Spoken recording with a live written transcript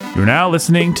You're now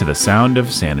listening to The Sound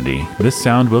of Sanity. This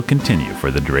sound will continue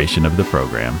for the duration of the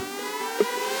program.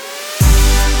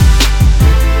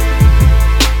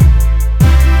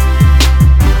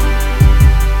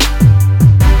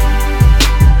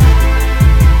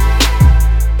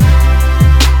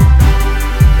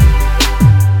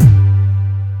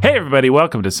 Hey everybody,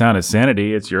 welcome to Sound of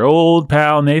Sanity. It's your old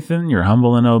pal Nathan, your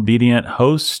humble and obedient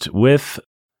host with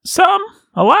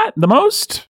a lot, the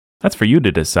most. That's for you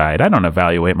to decide. I don't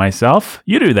evaluate myself.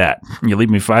 You do that. You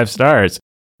leave me 5 stars.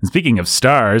 And speaking of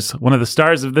stars, one of the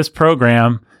stars of this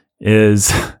program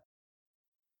is...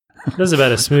 This is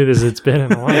about as smooth as it's been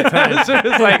in a long time.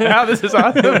 It's like, wow, this is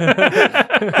awesome.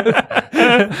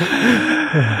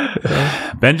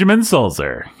 Benjamin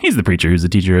Sulzer. He's the preacher who's the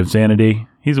teacher of sanity.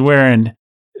 He's wearing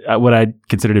what I'd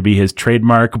consider to be his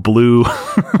trademark blue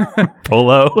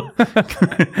polo.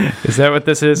 Is that what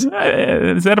this is?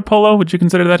 Is that a polo? Would you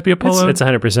consider that to be a polo? It's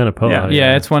 100% a polo.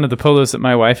 Yeah, it's one of the polos that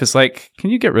my wife is like, can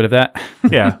you get rid of that?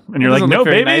 Yeah. And you're like, Doesn't no, look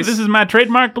very baby, nice." this is my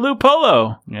trademark blue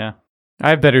polo. Yeah.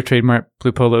 I have better trademark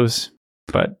blue polos,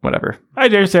 but whatever. I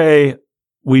dare say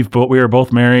we are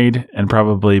both married and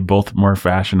probably both more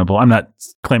fashionable. I'm not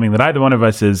claiming that either one of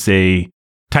us is a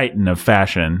titan of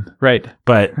fashion, Right.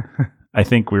 but I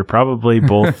think we're probably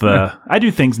both. I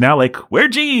do things now like wear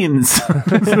jeans.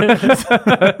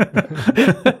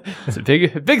 It's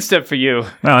a big step for you.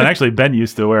 Well, and actually, Ben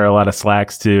used to wear a lot of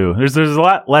slacks too. There's a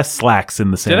lot less slacks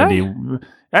in the sanity.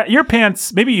 Your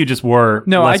pants, maybe you just wore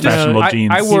less fashionable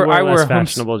jeans. I wore less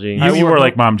fashionable jeans. You wore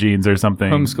like mom jeans or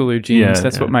something. Homeschooler jeans. Yeah.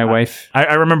 That's what my wife.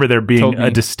 I remember there being told me.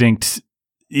 a distinct,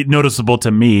 noticeable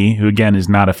to me, who again is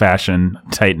not a fashion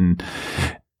titan,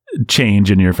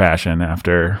 change in your fashion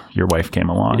after your wife came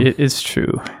along. It is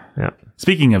true. Yeah.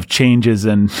 Speaking of changes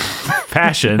in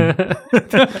fashion,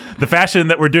 the fashion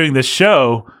that we're doing this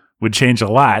show would change a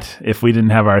lot if we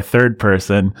didn't have our third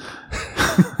person.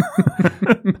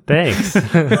 Thanks.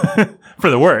 For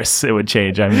the worse, it would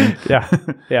change. I mean, Yeah.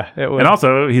 It would. and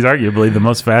also, he's arguably the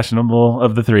most fashionable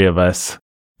of the three of us.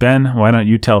 Ben, why don't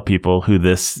you tell people who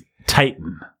this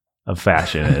titan of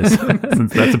fashion is,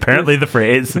 since that's apparently the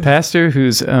phrase. The pastor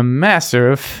who's a master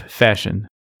of fashion.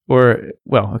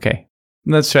 Okay.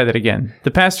 Let's try that again.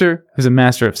 The pastor who's a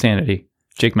master of sanity.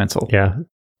 Jake Menzel. Yeah.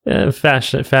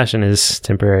 Fashion is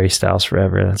temporary, styles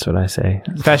forever. That's what I say.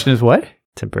 Fashion is what?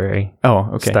 Temporary. Oh,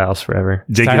 okay. Styles forever.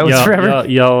 Jake, Styles forever.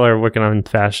 Y'all are working on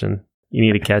fashion. You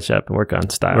need to catch up and work on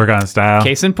style. Work on style.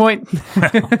 Case in point.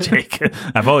 Jake,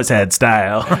 I've always had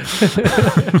style.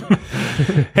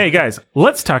 Hey guys,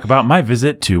 let's talk about my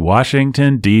visit to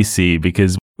Washington, D.C.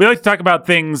 because we like to talk about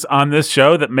things on this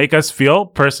show that make us feel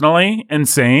personally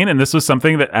insane. And this was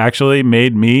something that actually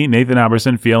made me, Nathan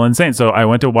Alberson, feel insane. So I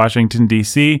went to Washington,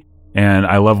 D.C. and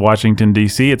I love Washington,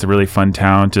 D.C. It's a really fun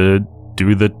town to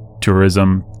do the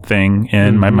tourism thing.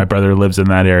 And my brother lives in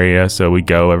that area. So we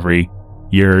go every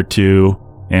year or two.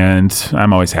 And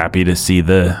I'm always happy to see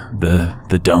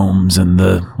the domes and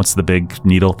what's the big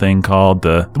needle thing called?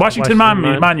 The Washington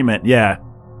Monument. Yeah.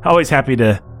 Always happy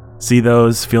to see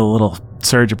those, feel a little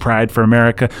surge of pride for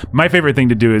America. My favorite thing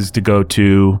to do is to go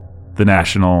to the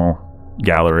National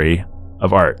Gallery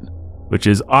of Art, which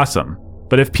is awesome.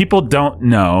 But if people don't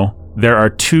know, there are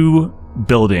 2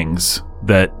 buildings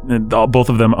that both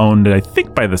of them owned, I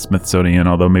think, by the Smithsonian,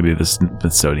 although maybe the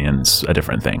Smithsonian's a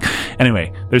different thing.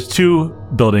 Anyway, there's 2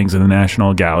 buildings in the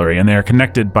National Gallery, and they are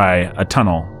connected by a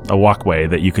tunnel, a walkway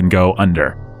that you can go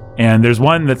under. And there's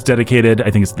one that's dedicated, I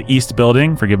think it's the East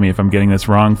Building. Forgive me if I'm getting this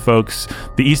wrong, folks.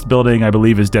 The East Building, I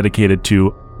believe, is dedicated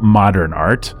to modern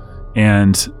art,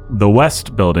 and the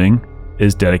West Building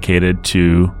is dedicated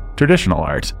to traditional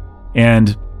art.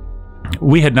 And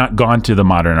we had not gone to the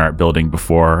modern art building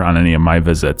before on any of my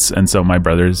visits, and so my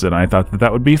brothers and I thought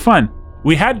that would be fun.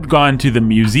 We had gone to the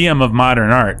Museum of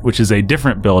Modern Art, which is a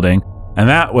different building, and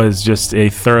that was just a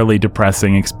thoroughly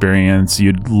depressing experience.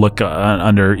 You'd look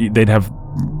under, they'd have,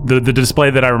 the display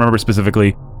that I remember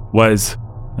specifically was,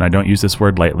 and I don't use this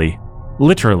word lightly,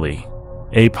 literally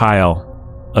a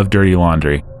pile of dirty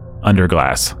laundry under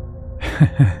glass.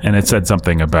 And it said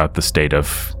something about the state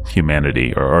of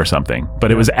humanity or something.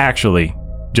 But it was actually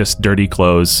just dirty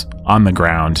clothes on the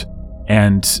ground.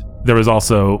 And there was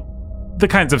also the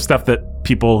kinds of stuff that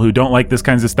people who don't like this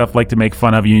kinds of stuff like to make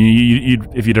fun of.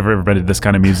 If you'd ever been to this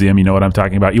kind of museum, you know what I'm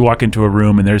talking about. You walk into a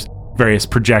room and there's various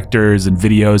projectors and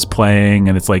videos playing,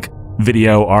 and it's like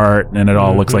video art, and it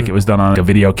all looks like it was done on a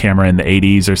video camera in the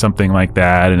 80s or something like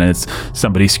that, and it's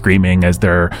somebody screaming as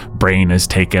their brain is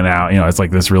taken out. It's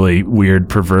like this really weird,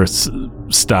 perverse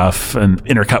stuff, and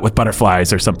intercut with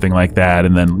butterflies or something like that,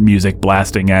 and then music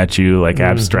blasting at you like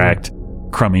abstract,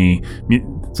 crummy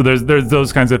So there's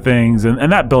those kinds of things.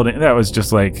 And that building, that was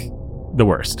just like the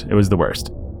worst. It was the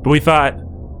worst. But we thought,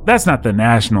 that's not the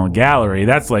National Gallery.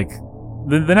 That's like,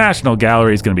 the National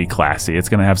Gallery is going to be classy. It's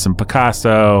going to have some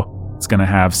Picasso. It's going to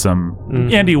have some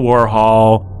Andy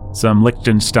Warhol, some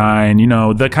Liechtenstein, you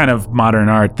know, the kind of modern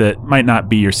art that might not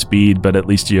be your speed, but at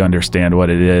least you understand what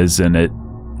it is and it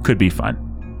could be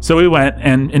fun. So we went,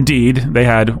 and indeed, they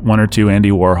had one or two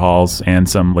Andy Warhols and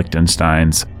some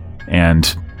Liechtensteins and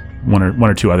one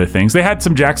or two other things. They had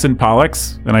some Jackson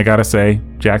Pollocks, and I gotta say,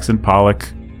 Jackson Pollock,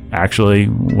 actually,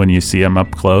 when you see him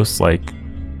up close, like,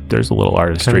 there's a little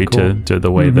artistry cool. to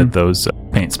the way that those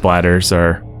paint splatters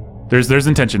are. There's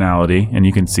intentionality, and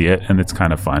you can see it, and it's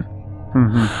kind of fun.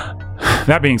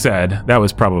 That being said, that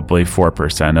was probably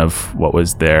 4% of what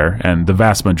was there, and the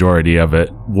vast majority of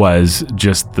it was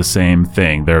just the same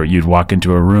thing. There, you'd walk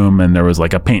into a room, and there was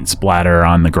like a paint splatter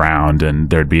on the ground, and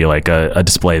there'd be like a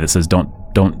display that says, don't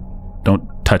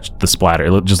touch the splatter.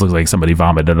 It just looks like somebody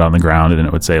vomited on the ground, and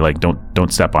it would say like,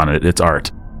 don't step on it. It's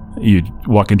art. You'd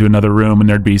walk into another room, and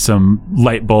there'd be some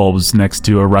light bulbs next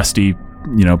to a rusty,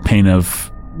 pane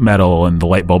of metal, and the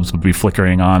light bulbs would be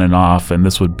flickering on and off, and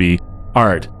this would be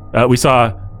art. We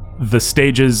saw the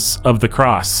stages of the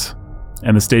cross,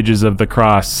 and the stages of the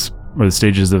cross, or the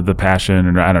stages of the Passion,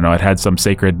 and I don't know, it had some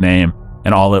sacred name,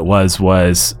 and all it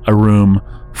was a room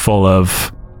full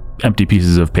of empty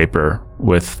pieces of paper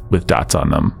with dots on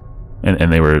them,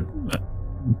 and they were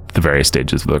the various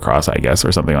stages of the cross, I guess,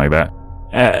 or something like that.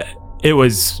 It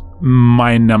was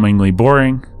mind-numbingly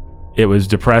boring. It was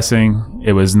depressing.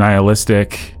 It was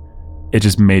nihilistic. It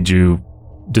just made you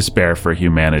despair for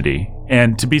humanity.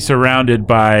 And to be surrounded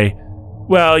by,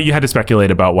 well, you had to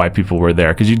speculate about why people were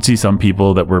there, because you'd see some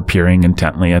people that were peering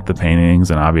intently at the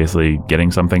paintings and obviously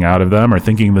getting something out of them, or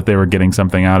thinking that they were getting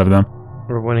something out of them.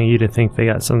 Or wanting you to think they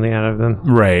got something out of them.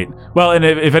 Right. Well, and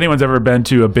if anyone's ever been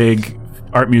to a big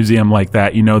art museum like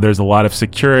that, there's a lot of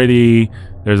security.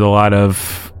 There's a lot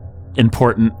of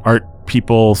important art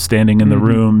people standing in the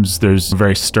rooms. There's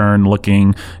very stern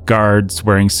looking guards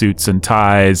wearing suits and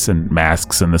ties and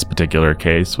masks in this particular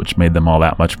case, which made them all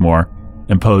that much more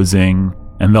imposing.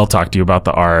 And they'll talk to you about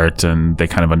the art, and they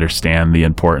kind of understand the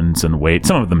importance and weight.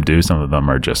 Some of them do. Some of them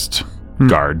are just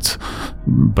guards.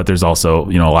 But there's also,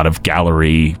 a lot of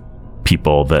gallery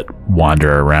people that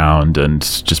wander around and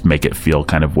just make it feel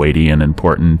kind of weighty and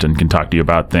important and can talk to you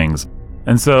about things.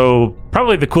 And so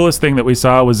probably the coolest thing that we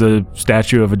saw was a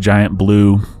statue of a giant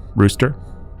blue rooster.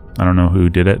 I don't know who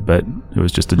did it, but it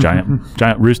was just a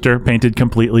giant rooster painted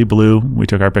completely blue. We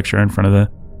took our picture in front of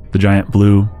the giant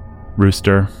blue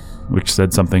rooster, which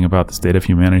said something about the state of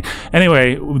humanity.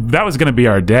 Anyway, that was going to be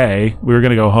our day. We were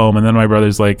going to go home, and then my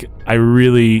brother's like, I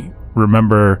really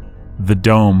remember the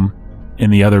dome in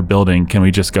the other building. Can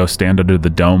we just go stand under the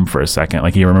dome for a second?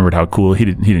 Like, he remembered how cool, he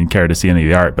didn't care to see any of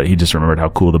the art, but he just remembered how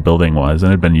cool the building was.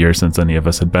 And it had been years since any of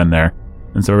us had been there.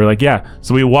 And so we were like, yeah.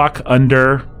 So we walk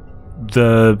under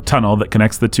the tunnel that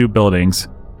connects the two buildings,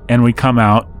 and we come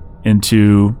out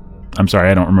into, I'm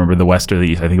sorry, I don't remember the west or the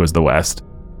east. I think it was the west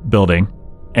building.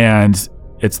 And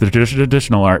it's the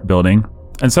traditional art building.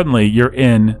 And suddenly you're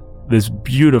in this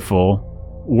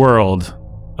beautiful world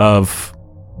of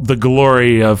the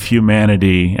glory of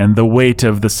humanity and the weight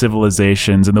of the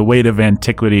civilizations and the weight of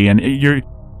antiquity. And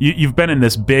you've been in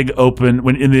this big open,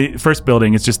 when in the first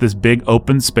building, it's just this big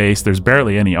open space. There's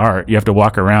barely any art. You have to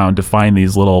walk around to find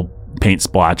these little paint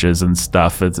splotches and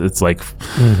stuff. It's like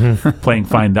playing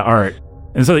find the art.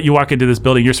 And so that you walk into this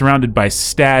building, you're surrounded by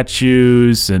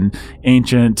statues and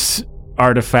ancient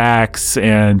artifacts,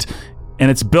 and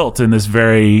it's built in this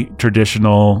very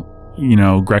traditional,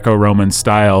 Greco-Roman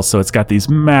style. So it's got these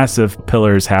massive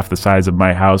pillars half the size of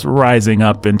my house rising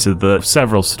up into the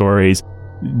several stories.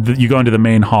 You go into the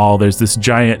main hall, there's this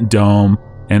giant dome,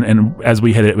 and as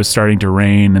we hit it, it was starting to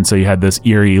rain, and so you had this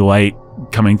eerie light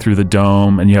coming through the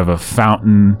dome, and you have a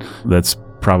fountain that's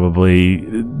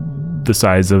probably the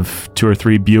size of 2 or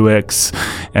 3 Buicks,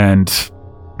 and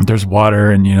there's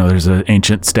water, and there's an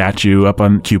ancient statue up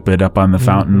on Cupid up on the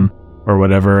fountain or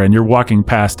whatever, and you're walking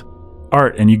past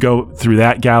art, and you go through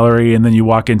that gallery, and then you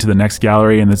walk into the next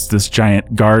gallery, and it's this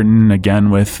giant garden again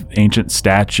with ancient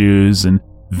statues and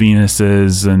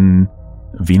Venuses and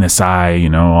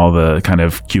Venusi, all the kind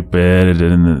of Cupid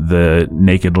and the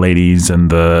naked ladies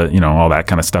and the, all that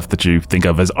kind of stuff that you think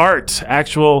of as art,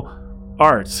 actual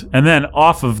art. And then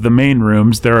off of the main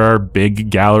rooms, there are big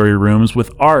gallery rooms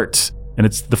with art. And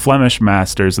it's the Flemish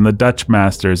masters and the Dutch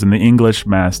masters and the English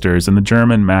masters and the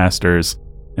German masters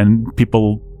and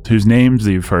people whose names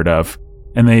you've heard of.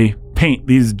 And they paint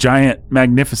these giant,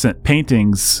 magnificent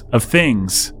paintings of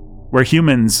things where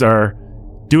humans are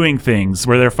doing things,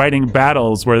 where they're fighting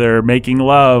battles, where they're making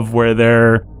love, where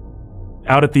they're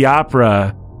out at the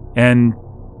opera. And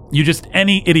you just,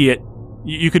 any idiot,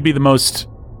 you could be the most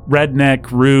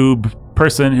redneck, rube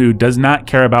person who does not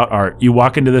care about art. You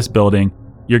walk into this building,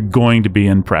 you're going to be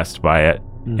impressed by it.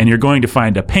 And you're going to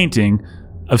find a painting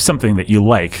of something that you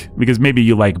like, because maybe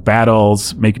you like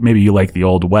battles, maybe you like the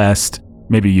Old West,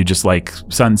 maybe you just like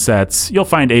sunsets. You'll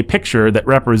find a picture that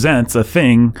represents a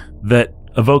thing that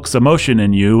evokes emotion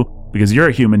in you because you're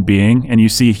a human being and you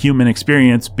see human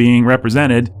experience being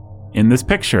represented in this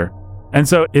picture. And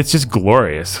so it's just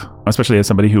glorious, especially as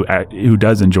somebody who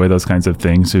does enjoy those kinds of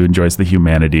things, who enjoys the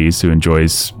humanities, who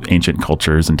enjoys ancient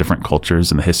cultures and different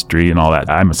cultures and the history and all that.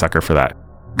 I'm a sucker for that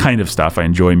kind of stuff. I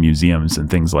enjoy museums and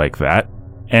things like that.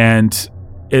 And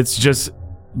it's just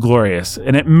glorious.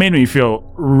 And it made me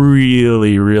feel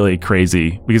really, really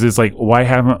crazy, because it's like, why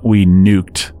haven't we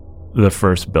nuked the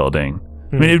first building?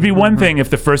 I mean, it'd be one thing if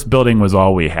the first building was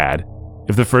all we had,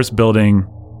 if the first building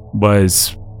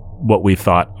was what we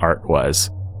thought art was.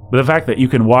 But the fact that you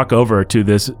can walk over to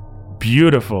this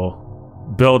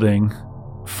beautiful building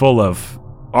full of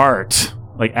art,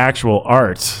 like actual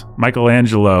art,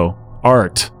 Michelangelo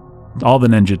art, all the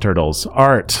Ninja Turtles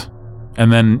art,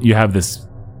 and then you have this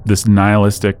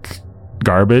nihilistic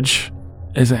garbage.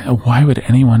 Why would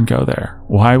anyone go there?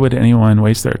 Why would anyone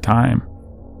waste their time?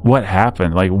 What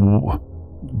happened? Like,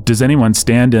 does anyone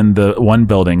stand in the one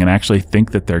building and actually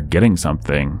think that they're getting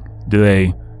something? Do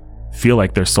they feel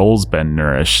like their soul's been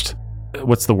nourished?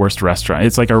 What's the worst restaurant?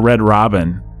 It's like a Red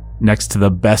Robin next to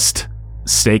the best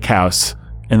steakhouse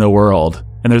in the world,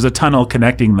 and there's a tunnel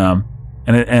connecting them,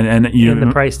 and the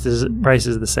price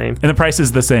is the same. And the price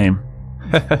is the same.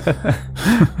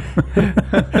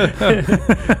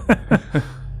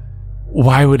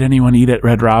 Why would anyone eat at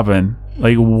Red Robin?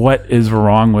 Like, what is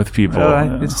wrong with people?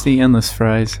 It's the endless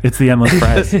fries. It's the endless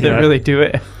fries. They really do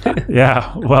it.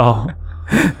 Yeah, well.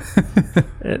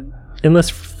 Endless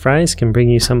fries can bring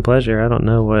you some pleasure. I don't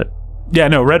know what. Yeah,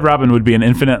 no, Red Robin would be an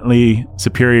infinitely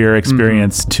superior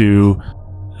experience to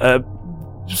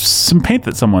some paint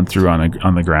that someone threw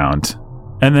on the ground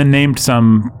and then named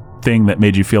some thing that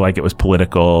made you feel like it was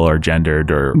political or gendered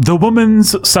or the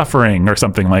woman's suffering or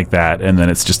something like that, and then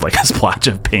it's just like a splotch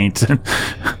of paint and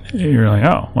you're like,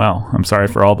 oh well, I'm sorry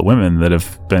for all the women that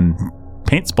have been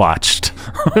paint splotched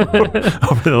and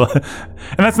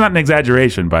that's not an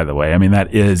exaggeration, by the way. I mean,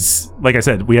 that is, like I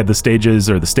said, we had the stages,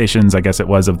 or the stations I guess it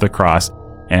was, of the cross,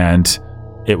 and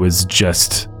it was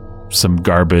just some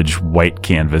garbage white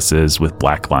canvases with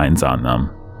black lines on them.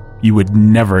 You would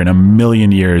never in a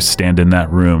million years stand in that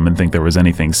room and think there was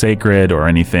anything sacred or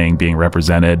anything being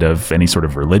represented of any sort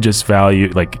of religious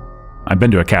value. Like, I've been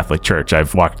to a Catholic church.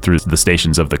 I've walked through the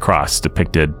Stations of the Cross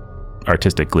depicted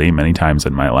artistically many times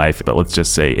in my life, but let's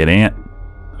just say it ain't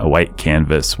a white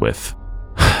canvas with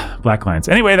black lines.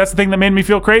 Anyway, that's the thing that made me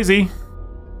feel crazy.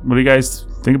 What do you guys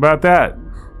think about that?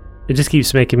 It just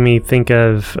keeps making me think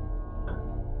of,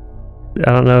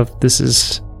 I don't know if this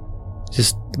is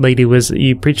just Lady Wisdom.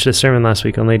 You preached a sermon last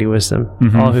week on Lady Wisdom.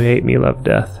 Mm-hmm. All who hate me love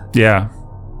death. Yeah.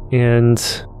 And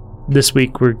this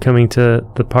week we're coming to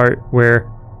the part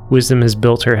where Wisdom has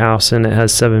built her house and it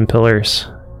has 7 pillars.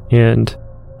 And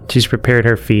she's prepared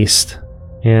her feast.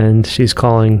 And she's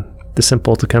calling the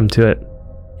simple to come to it.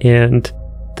 And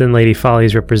then Lady Folly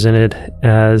is represented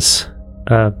as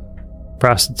a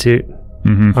prostitute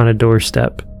on a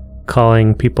doorstep,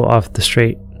 calling people off the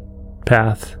straight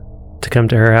path to come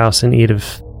to her house and eat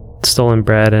of stolen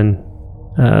bread and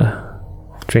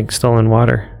drink stolen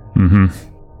water,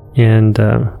 and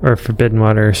or forbidden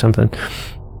water or something.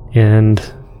 And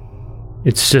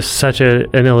it's just such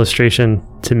an illustration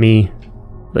to me,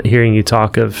 hearing you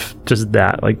talk of just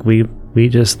that. Like, we love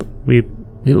death.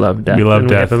 We love and death.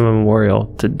 We have a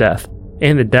memorial to death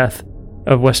and the death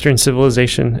of Western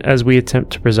civilization as we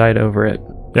attempt to preside over it.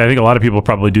 Yeah, I think a lot of people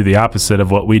probably do the opposite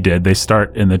of what we did. They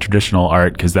start in the traditional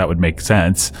art because that would make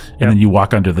sense. And then you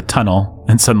walk under the tunnel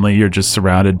and suddenly you're just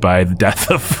surrounded by the death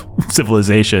of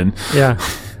civilization. Yeah.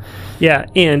 Yeah.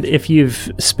 And if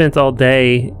you've spent all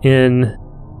day in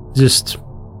just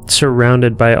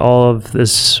surrounded by all of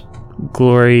this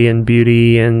glory and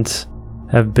beauty and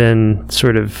have been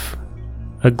sort of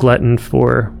a glutton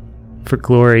for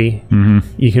glory,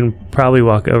 you can probably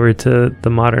walk over to the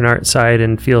modern art side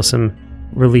and feel some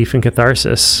relief and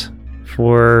catharsis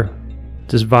for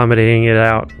just vomiting it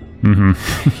out.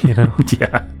 You know?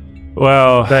 Yeah.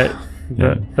 Well, but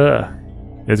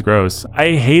it's gross.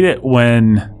 I hate it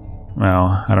when,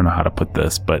 well, I don't know how to put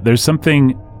this, but there's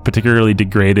something particularly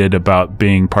degraded about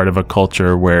being part of a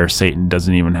culture where Satan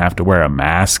doesn't even have to wear a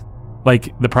mask.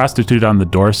 Like the prostitute on the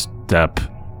doorstep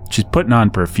she's putting on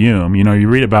perfume. You know, you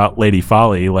read about Lady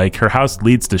Folly, like her house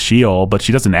leads to Sheol, but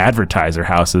she doesn't advertise her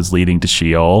house as leading to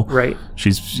Sheol. Right.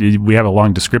 We have a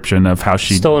long description of how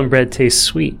she... Stolen bread tastes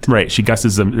sweet. Right. She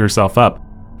gusses herself up.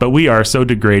 But we are so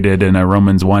degraded in a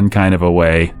Romans 1 kind of a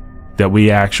way that we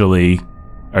actually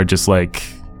are just like,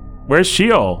 where's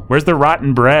Sheol? Where's the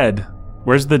rotten bread?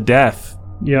 Where's the death?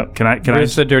 Yep.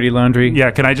 Where's the dirty laundry?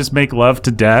 Yeah, can I just make love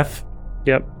to death?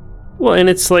 Yep. Well, and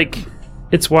it's like,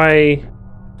 it's why,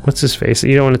 what's his face?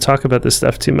 You don't want to talk about this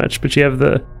stuff too much, but you have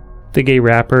the gay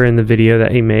rapper in the video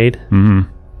that he made,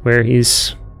 where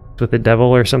he's with the devil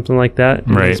or something like that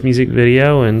in his music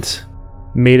video, and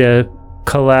made a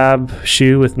collab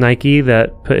shoe with Nike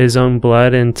that put his own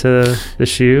blood into the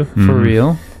shoe. For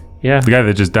real? Yeah. The guy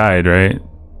that just died, right?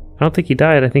 I don't think he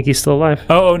died. I think he's still alive.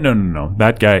 Oh, no.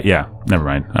 That guy, yeah. Never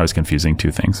mind. I was confusing two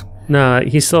things. No,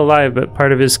 he's still alive, but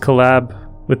part of his collab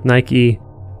with Nike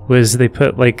was they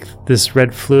put like this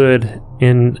red fluid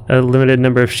in a limited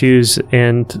number of shoes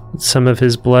and some of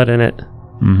his blood in it.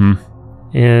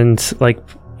 And like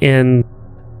in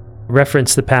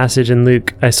reference the passage in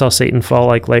Luke, I saw Satan fall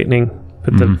like lightning.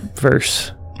 Put the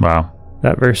verse. Wow.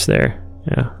 That verse there.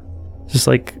 Yeah. Just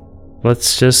like,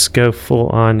 let's just go full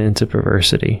on into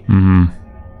perversity. And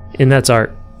that's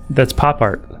art. That's pop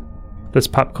art. That's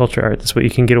pop culture art. That's what you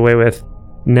can get away with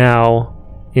now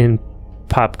in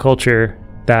pop culture.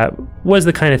 That was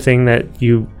the kind of thing that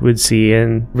you would see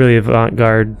in really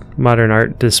avant-garde modern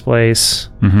art displays,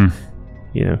 10,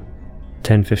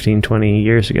 15, 20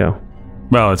 years ago.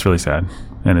 Well, it's really sad,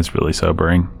 and it's really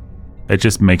sobering. It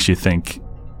just makes you think.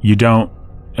 You don't...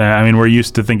 I mean, we're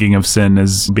used to thinking of sin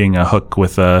as being a hook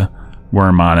with a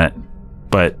worm on it,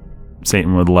 but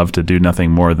Satan would love to do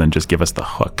nothing more than just give us the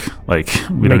hook. Like,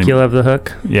 we Make you love the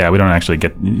hook? Yeah, we don't actually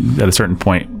get... At a certain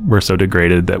point, we're so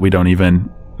degraded that we don't even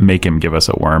make him give us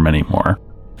a worm anymore.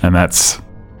 And that's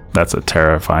a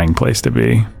terrifying place to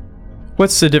be.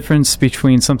 What's the difference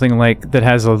between something like that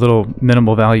has a little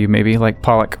minimal value, maybe like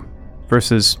Pollock,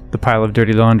 versus the pile of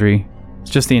dirty laundry?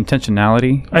 It's just the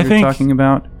intentionality I think you're talking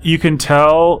about. You can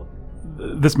tell.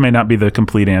 This may not be the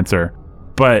complete answer,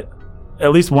 but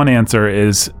at least one answer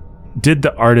is: did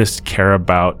the artist care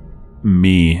about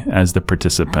me as the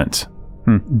participant?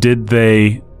 Did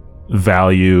they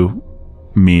value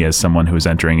me as someone who's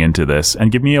entering into this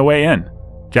and give me a way in?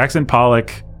 Jackson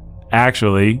Pollock,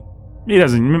 actually, he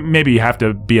doesn't. Maybe you have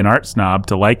to be an art snob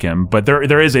to like him, but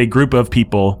there is a group of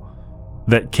people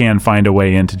that can find a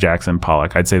way into Jackson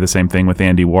Pollock. I'd say the same thing with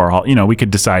Andy Warhol. You know, we could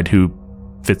decide who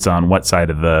fits on what side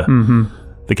of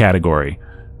the category,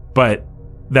 but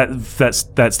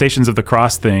that Stations of the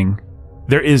Cross thing,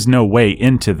 there is no way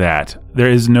into that. There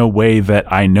is no way that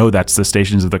I know that's the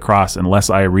Stations of the Cross unless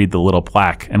I read the little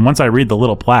plaque. And once I read the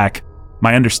little plaque,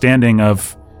 my understanding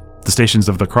of the Stations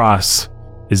of the Cross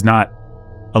is not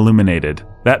illuminated.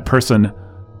 That person,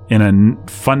 in a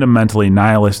fundamentally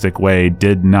nihilistic way,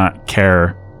 did not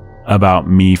care about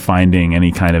me finding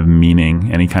any kind of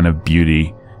meaning, any kind of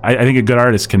beauty. I think a good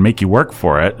artist can make you work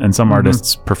for it, and some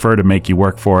artists prefer to make you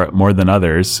work for it more than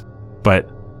others. But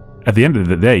at the end of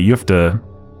the day, you have to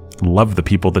love the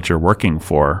people that you're working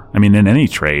for. I mean, in any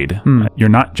trade, you're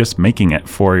not just making it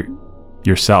for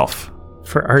yourself.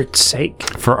 For art's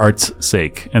sake. For art's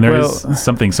sake. And there is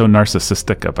something so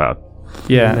narcissistic about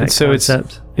and so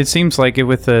it seems like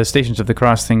with the Stations of the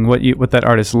Cross thing, what that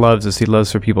artist loves is he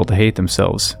loves for people to hate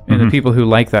themselves. And the people who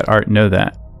like that art know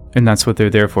that. And that's what they're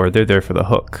there for. They're there for the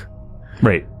hook.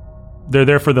 Right. They're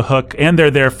there for the hook, and they're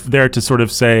there to sort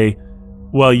of say,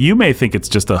 well, you may think it's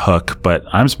just a hook, but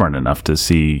I'm smart enough to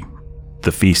see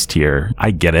the feast here.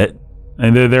 I get it.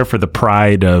 And they're there for the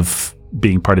pride of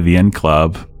being part of the End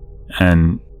Club.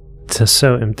 And it's just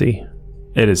so empty.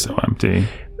 It is so empty.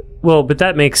 Well, but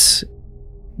that makes,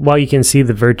 while you can see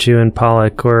the virtue in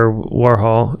Pollock or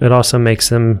Warhol, it also makes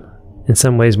them in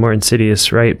some ways more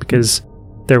insidious, right? Because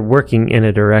they're working in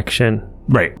a direction.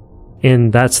 Right.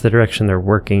 And that's the direction they're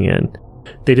working in.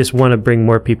 They just want to bring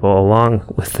more people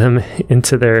along with them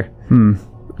into their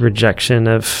rejection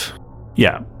of...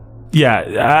 Yeah.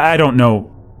 I don't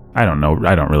know. I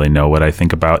don't really know what I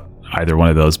think about either one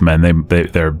of those men.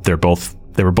 They were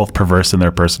both perverse in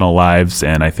their personal lives,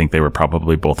 and I think they were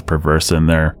probably both perverse in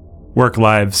their work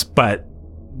lives. But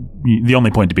the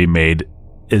only point to be made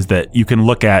is that you can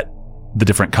look at the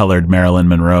different colored Marilyn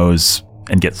Monroes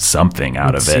and get something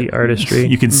out of it. See artistry.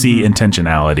 You can see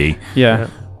intentionality. Yeah.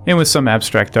 And with some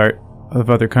abstract art of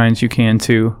other kinds, you can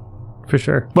too. For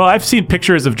sure. Well, I've seen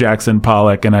pictures of Jackson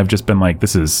Pollock, and I've just been like,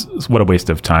 this is what a waste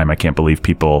of time. I can't believe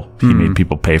he made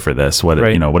people pay for this. What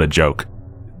a joke.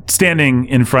 Standing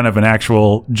in front of an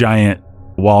actual giant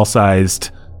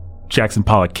wall-sized Jackson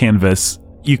Pollock canvas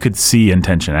you could see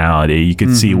intentionality. You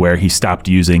could see where he stopped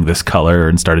using this color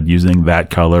and started using that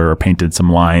color, or painted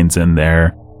some lines in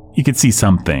there. You could see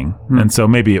something. And so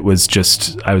maybe it was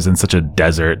just, I was in such a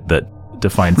desert that to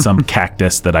find some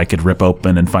cactus that I could rip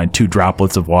open and find 2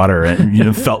 droplets of water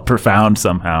and felt profound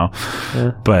somehow.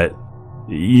 Yeah. But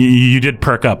you did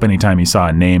perk up anytime you saw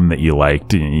a name that you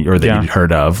liked or that you'd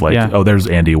heard of. Like, oh, there's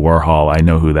Andy Warhol. I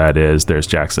know who that is. There's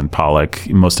Jackson Pollock.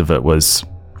 Most of it was,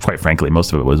 quite frankly,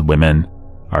 women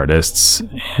artists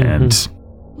and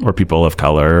or people of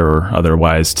color or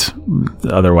otherwise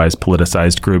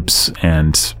politicized groups,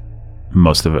 and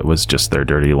most of it was just their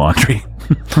dirty laundry.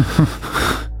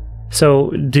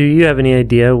 So do you have any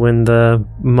idea when the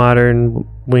modern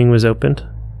wing was opened?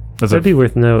 That'd be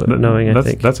worth knowing, I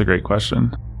think. That's a great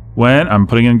question. When, I'm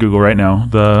putting in Google right now,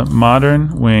 the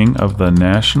modern wing of the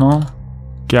National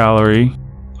Gallery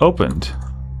opened.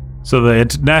 So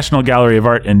the National Gallery of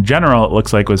Art in general, it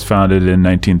looks like, was founded in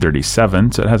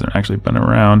 1937, so it hasn't actually been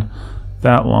around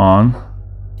that long.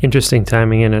 Interesting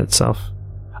timing in itself.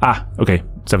 Okay,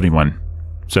 71.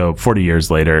 So 40 years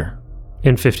later.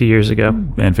 And 50 years ago.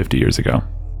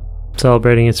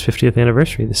 Celebrating its 50th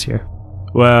anniversary this year.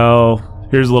 Well,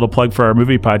 here's a little plug for our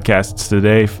movie podcasts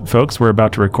today, folks. We're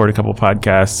about to record a couple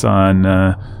podcasts on...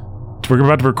 we're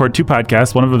about to record 2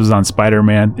 podcasts. One of them is on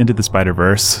Spider-Man Into the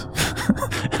Spider-Verse.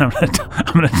 I'm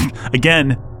gonna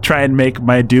again try and make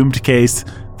my doomed case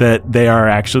that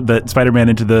that Spider-Man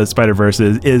Into the Spider-Verse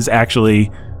is actually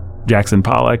Jackson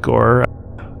Pollock or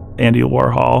Andy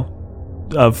Warhol.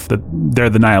 They're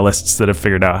the nihilists that have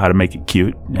figured out how to make it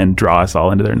cute and draw us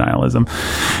all into their nihilism.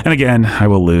 And again, I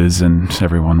will lose, and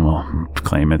everyone will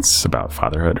claim it's about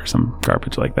fatherhood or some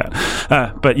garbage like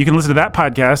that. But you can listen to that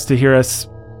podcast to hear us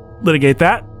litigate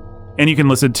that, and you can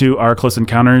listen to our Close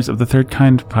Encounters of the Third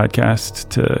Kind podcast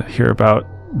to hear about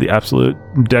the absolute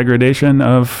degradation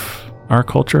of our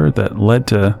culture that led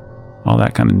to all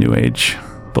that kind of new age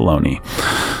baloney.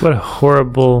 What a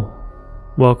horrible,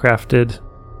 well-crafted,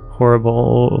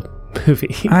 horrible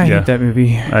movie. I hate that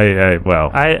movie.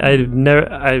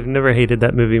 I've never hated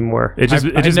that movie more. It just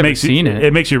makes you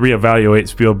reevaluate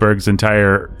Spielberg's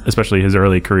entire, especially his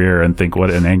early career, and think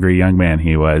what an angry young man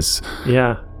he was.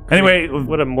 Yeah. Anyway,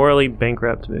 what a morally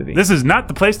bankrupt movie. This is not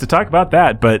the place to talk about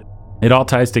that, but it all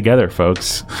ties together,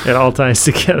 folks. It all ties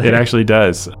together. It actually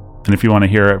does. And if you want to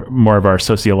hear more of our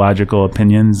sociological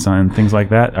opinions on things like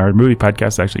that, our movie podcast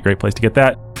is actually a great place to get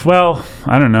that. Well,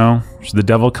 I don't know. Should the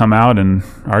devil come out and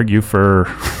argue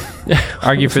for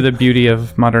the beauty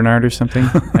of modern art or something?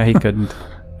 He couldn't.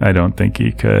 I don't think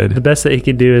he could. The best that he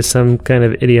could do is some kind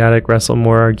of idiotic Russell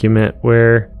Moore argument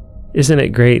where, isn't it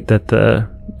great that the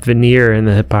veneer and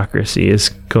the hypocrisy is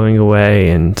going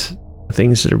away and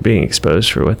things that are being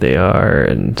exposed for what they are?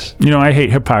 And I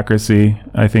hate hypocrisy.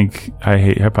 I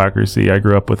hate hypocrisy. I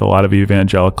grew up with a lot of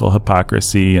evangelical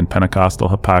hypocrisy and Pentecostal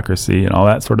hypocrisy and all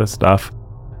that sort of stuff.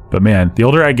 But man, the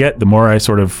older I get, the more I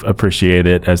sort of appreciate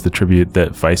it as the tribute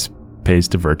that vice pays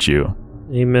to virtue.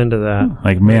 Amen to that.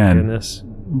 Like, man, it's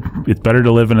better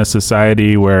to live in a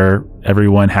society where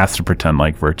everyone has to pretend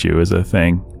like virtue is a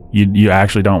thing. You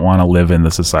actually don't want to live in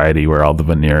the society where all the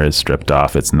veneer is stripped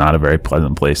off. It's not a very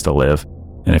pleasant place to live.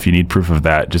 And if you need proof of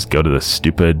that, just go to the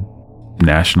stupid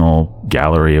National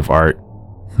Gallery of Art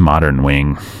modern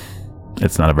wing.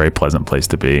 It's not a very pleasant place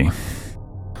to be.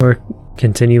 Or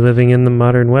continue living in the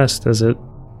modern West as it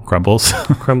crumbles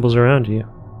around you.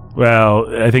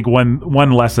 Well, I think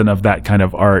one lesson of that kind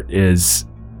of art is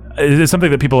something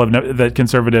that people have that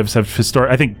conservatives have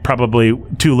I think probably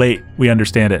too late we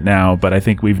understand it now, but I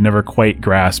think we've never quite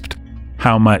grasped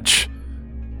how much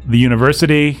the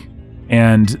university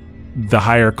and the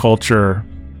higher culture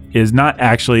is not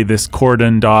actually this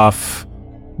cordoned off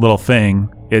little thing.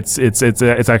 It's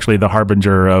actually the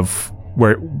harbinger of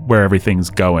where everything's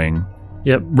going.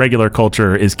 Yep. Regular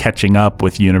culture is catching up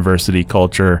with university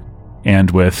culture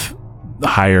and with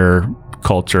higher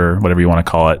culture, whatever you want to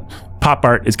call it. Pop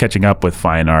art is catching up with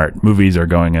fine art. Movies are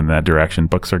going in that direction.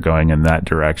 Books are going in that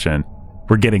direction.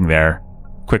 We're getting there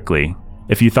quickly.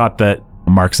 If you thought that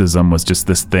Marxism was just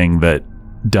this thing that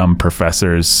dumb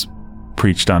professors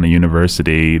preached on a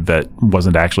university that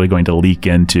wasn't actually going to leak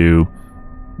into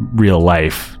real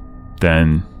life,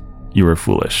 then you were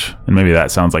foolish. And maybe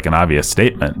that sounds like an obvious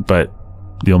statement, but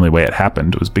the only way it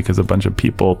happened was because a bunch of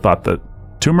people thought that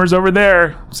tumor's over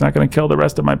there. It's not going to kill the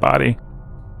rest of my body.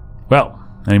 Well,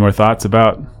 any more thoughts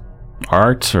about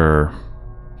art or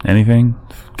anything,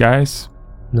 guys?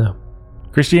 No.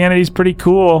 Christianity's pretty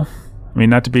cool. I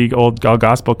mean, not to be all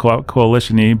gospel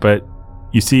coalition-y, but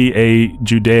you see a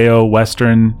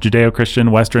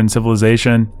Judeo-Christian Western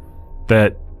civilization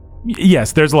that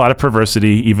yes, there's a lot of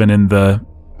perversity even in the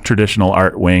traditional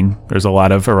art wing. There's a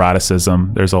lot of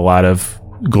eroticism. There's a lot of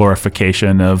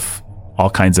glorification of all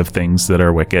kinds of things that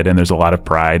are wicked, and there's a lot of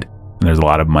pride, and there's a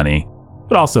lot of money.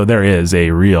 But also there is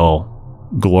a real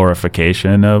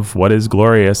glorification of what is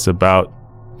glorious about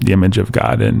the image of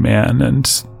God in man and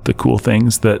the cool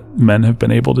things that men have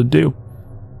been able to do.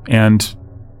 And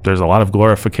there's a lot of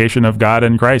glorification of God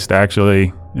in Christ,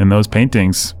 actually, in those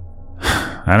paintings.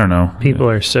 I don't know. People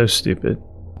are so stupid.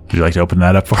 Would you like to open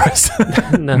that up for us?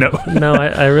 No,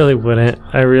 I really wouldn't.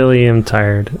 I really am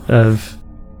tired of...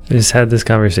 I just had this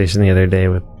conversation the other day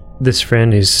with this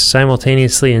friend who's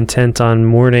simultaneously intent on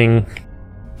mourning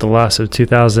the loss of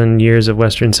 2,000 years of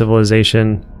Western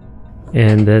civilization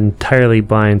and entirely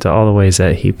blind to all the ways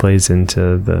that he plays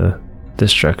into the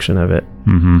destruction of it.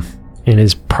 Mm-hmm. And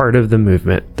is part of the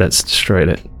movement that's destroyed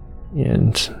it.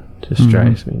 And just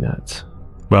drives me nuts.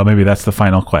 Well, maybe that's the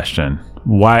final question.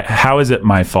 How is it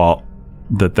my fault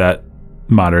that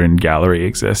modern gallery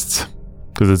exists?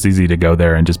 Because it's easy to go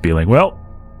there and just be like, well,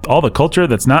 all the culture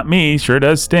that's not me sure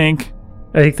does stink.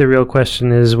 I think the real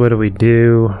question is, what do we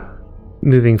do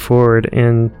moving forward?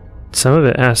 And some of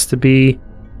it has to be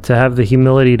to have the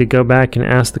humility to go back and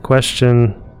ask the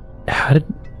question, how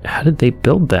did they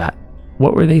build that?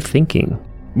 What were they thinking?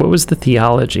 What was the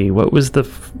theology? What was the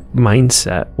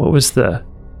mindset? What was the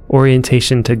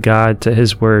orientation to God, to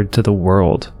his word, to the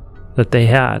world that they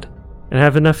had? And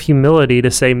have enough humility to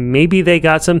say, maybe they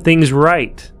got some things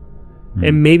right.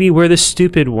 And maybe we're the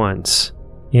stupid ones.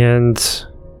 And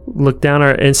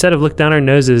instead of look down our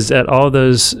noses at all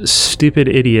those stupid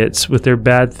idiots with their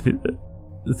bad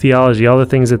theology, all the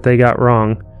things that they got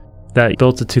wrong, that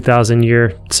built a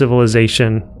 2,000-year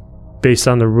civilization based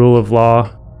on the rule of law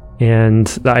and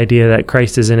the idea that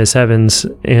Christ is in his heavens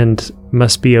and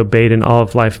must be obeyed and all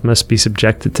of life must be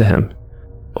subjected to him.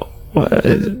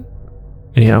 I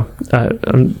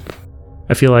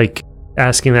feel like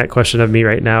asking that question of me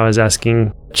right now is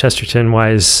asking Chesterton,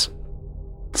 why is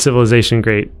civilization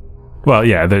great? Well,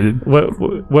 yeah.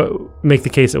 What make the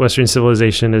case that Western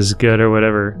civilization is good or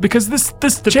whatever? Because the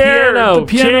piano,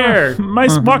 chair, my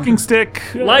walking stick,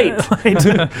 light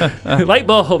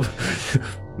bulb,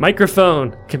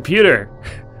 microphone, computer,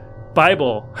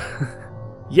 Bible.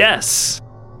 Yes.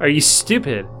 Are you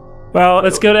stupid? Well,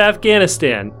 let's go to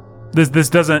Afghanistan. This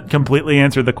doesn't completely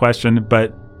answer the question,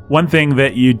 but one thing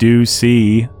that you do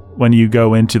see when you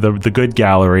go into the good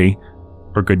gallery,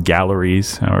 or good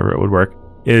galleries, however it would work,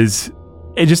 is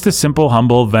just a simple,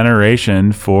 humble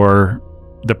veneration for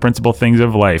the principal things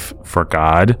of life, for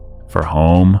God, for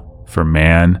home, for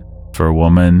man, for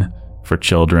woman, for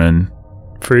children,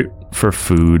 fruit, for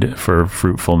food, for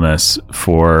fruitfulness,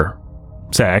 for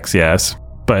sex, yes,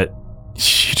 but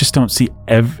you just don't see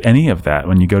any of that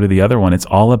when you go to the other one. It's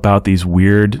all about the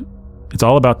weird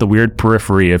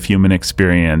periphery of human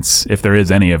experience, if there is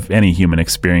any human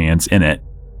experience in it.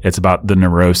 It's about the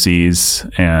neuroses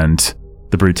and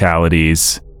the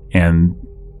brutalities and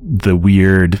the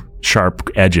weird, sharp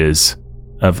edges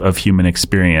of human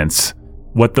experience.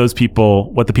 What the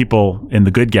people in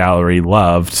the good gallery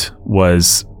loved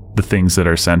was the things that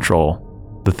are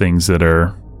central, the things that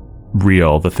are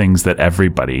real, the things that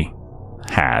everybody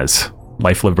has.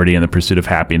 Life, liberty, and the pursuit of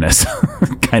happiness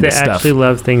kind of stuff. They actually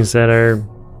love things that are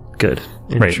good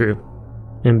and true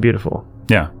and beautiful.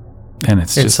 Yeah. And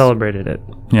it's just celebrated it.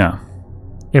 Yeah.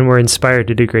 And we're inspired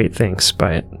to do great things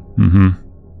by it. Mm-hmm.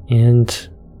 And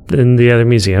in the other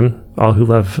museum, all who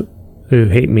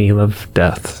hate me love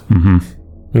death. Mm-hmm.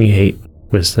 When you hate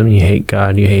wisdom, you hate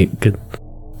God, you hate good,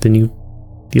 then you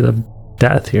love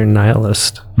death. You're a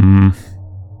nihilist. Mm-hmm.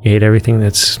 You hate everything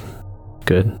that's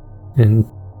good and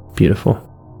beautiful.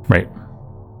 Right.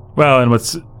 Well, and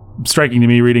what's striking to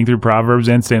me reading through Proverbs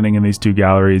and standing in these two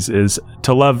galleries is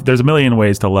to love. There's a million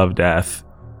ways to love death.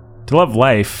 To love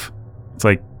life,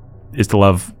 is to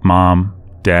love mom,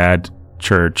 dad,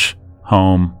 church,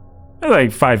 home. There's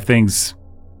like 5 things.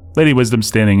 Lady Wisdom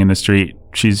standing in the street.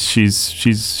 She's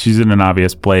in an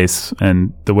obvious place,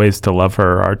 and the ways to love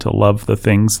her are to love the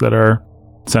things that are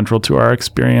central to our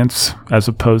experience, as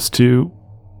opposed to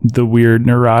the weird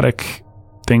neurotic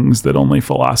things that only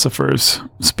philosophers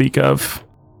speak of.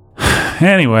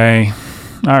 Anyway,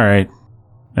 all right.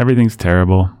 Everything's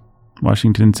terrible.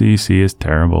 Washington, D.C. is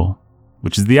terrible,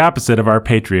 which is the opposite of our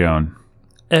Patreon.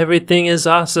 Everything is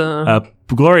awesome. A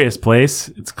glorious place.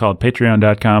 It's called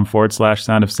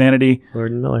patreon.com/Sound of Sanity.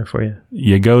 Lord Miller for you.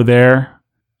 You go there.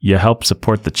 You help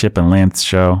support the Chip and Lance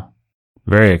show.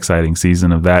 Very exciting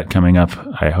season of that coming up,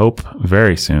 I hope,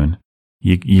 very soon.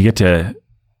 You get to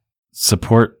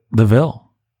support the Ville.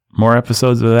 More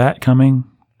episodes of that coming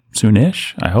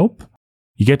soonish, I hope.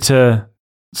 you get to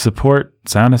support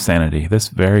Sound of Sanity, this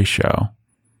very show.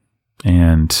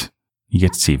 And you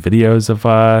get to see videos of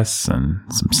us and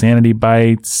some sanity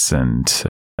bites, and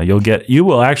you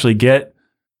will actually get,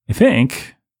 I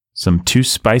think, some Too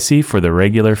Spicy for the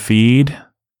regular feed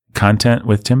content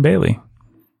with Tim Bailey.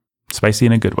 Spicy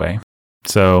in a good way.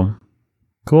 So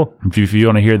cool. If you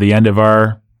want to hear the end of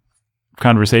our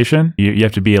conversation, you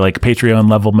have to be like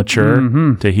Patreon level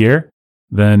mature to hear.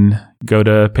 Then go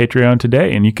to Patreon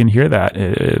today and you can hear that.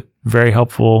 Very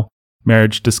helpful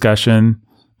marriage discussion,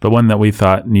 but one that we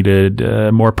thought needed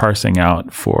more parsing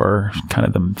out for kind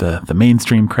of the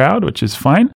mainstream crowd, which is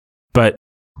fine. But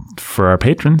for our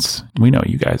patrons, we know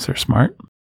you guys are smart.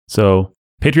 So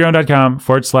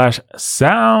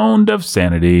patreon.com/Sound of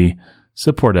Sanity.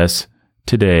 Support us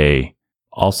today.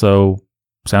 Also,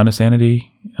 Sound of Sanity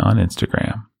on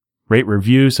Instagram. Rate,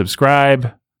 review,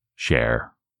 subscribe, share.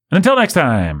 And until next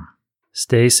time,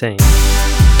 stay sane.